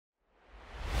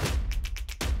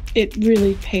It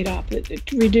really paid off.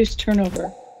 It reduced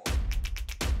turnover.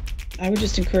 I would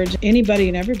just encourage anybody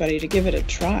and everybody to give it a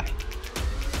try.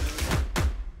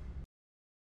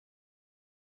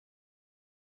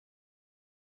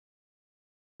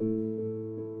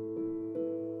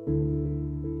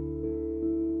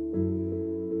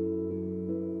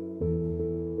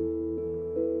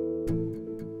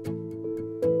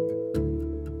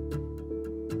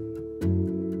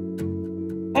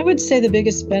 I would say the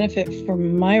biggest benefit for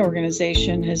my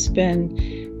organization has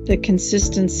been the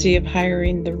consistency of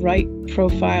hiring the right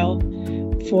profile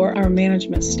for our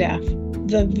management staff.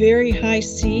 The very high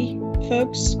C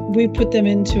folks, we put them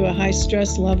into a high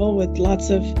stress level with lots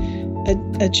of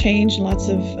a change, lots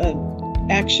of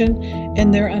action,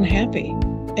 and they're unhappy.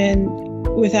 And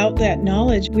without that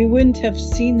knowledge, we wouldn't have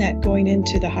seen that going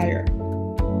into the hire.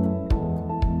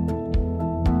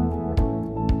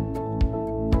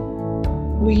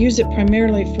 We use it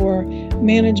primarily for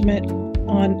management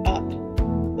on up,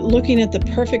 looking at the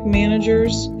perfect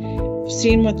managers,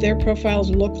 seeing what their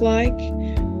profiles look like,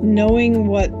 knowing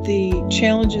what the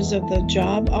challenges of the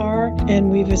job are, and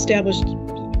we've established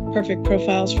perfect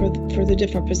profiles for the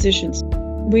different positions.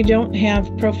 We don't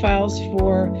have profiles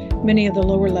for many of the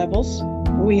lower levels.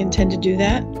 We intend to do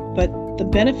that, but the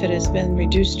benefit has been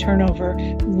reduced turnover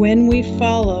when we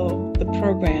follow the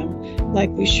program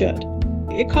like we should.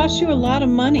 It costs you a lot of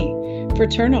money for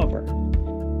turnover,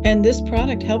 and this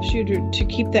product helps you to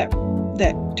keep that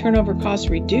turnover cost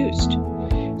reduced.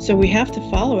 So we have to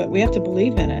follow it. We have to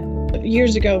believe in it.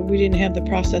 Years ago, we didn't have the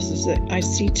processes that I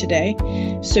see today.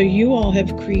 So you all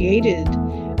have created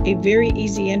a very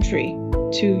easy entry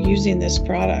to using this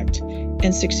product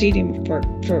and succeeding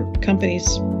for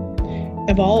companies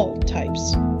of all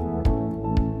types.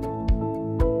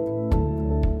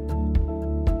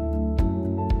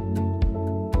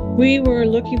 We were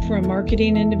looking for a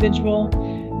marketing individual.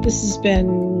 This has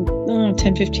been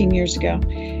 10, 15 years ago.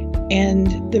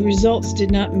 And the results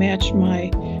did not match my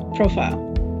profile.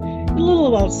 A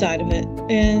little outside of it.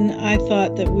 And I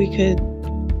thought that we could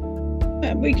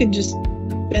just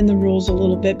bend the rules a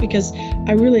little bit because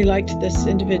I really liked this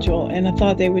individual and I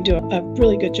thought they would do a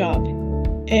really good job.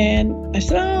 And I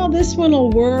said, oh, this one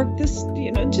will work. This,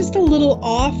 just a little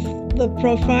off the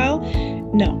profile.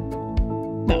 No.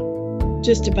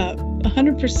 Just about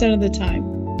 100% of the time,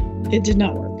 it did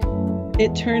not work.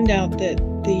 It turned out that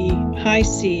the high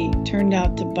C turned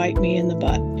out to bite me in the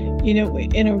butt.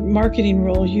 In a marketing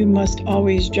role, you must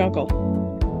always juggle.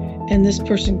 And this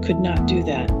person could not do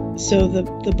that. So the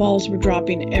balls were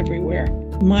dropping everywhere.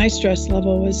 My stress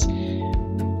level was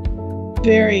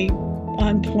very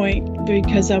on point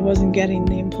because I wasn't getting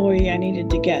the employee I needed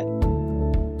to get.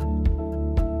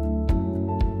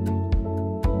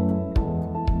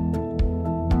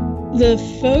 The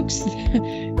folks,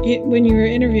 when you're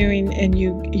interviewing and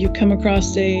you come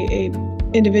across a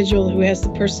individual who has the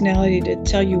personality to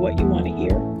tell you what you want to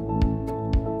hear,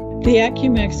 the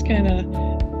AcuMax kind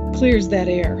of clears that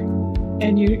air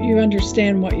and you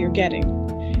understand what you're getting.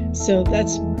 So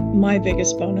that's my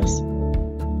biggest bonus.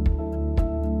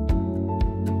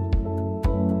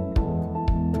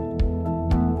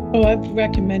 Oh, I've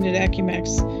recommended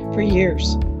AcuMax for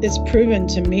years. It's proven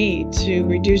to me to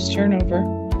reduce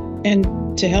turnover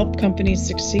and to help companies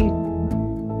succeed.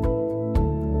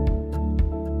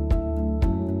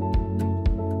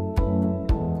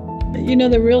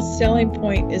 The real selling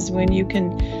point is when you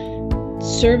can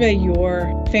survey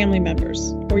your family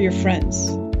members or your friends,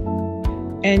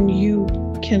 and you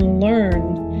can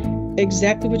learn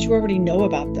exactly what you already know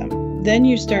about them. Then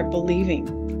you start believing,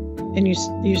 and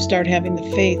you start having the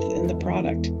faith in the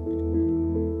product.